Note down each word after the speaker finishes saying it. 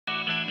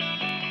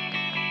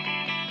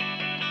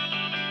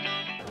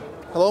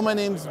Hello, my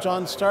name is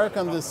John Stark.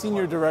 I'm the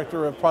Senior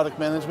Director of Product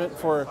Management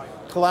for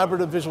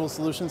Collaborative Visual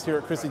Solutions here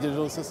at Christie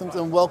Digital Systems,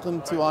 and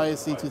welcome to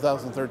ISE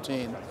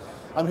 2013.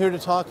 I'm here to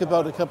talk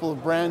about a couple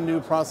of brand new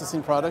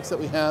processing products that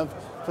we have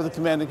for the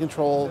command and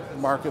control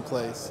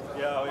marketplace.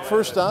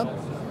 First up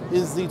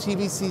is the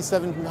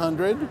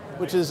TVC-700,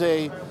 which is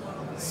a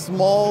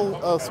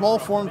small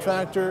form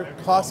factor,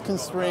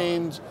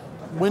 cost-constrained,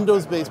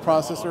 Windows-based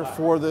processor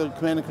for the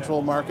command and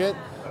control market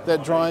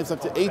that drives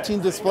up to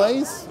 18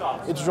 displays.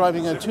 It's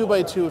driving a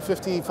 2x2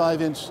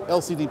 55-inch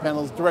LCD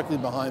panels directly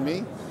behind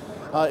me.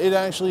 It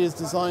actually is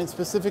designed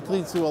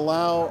specifically to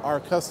allow our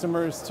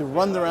customers to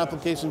run their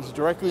applications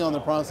directly on the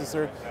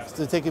processor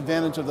to take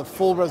advantage of the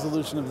full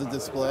resolution of the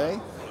display.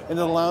 And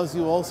it allows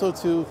you also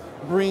to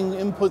bring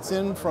inputs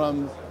in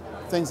from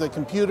things like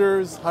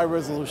computers,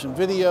 high-resolution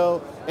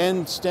video,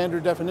 and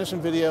standard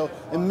definition video,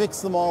 and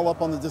mix them all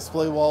up on the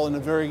display wall in a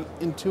very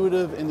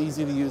intuitive and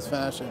easy-to-use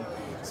fashion.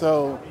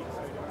 So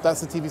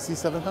that's the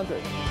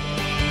TVC-700.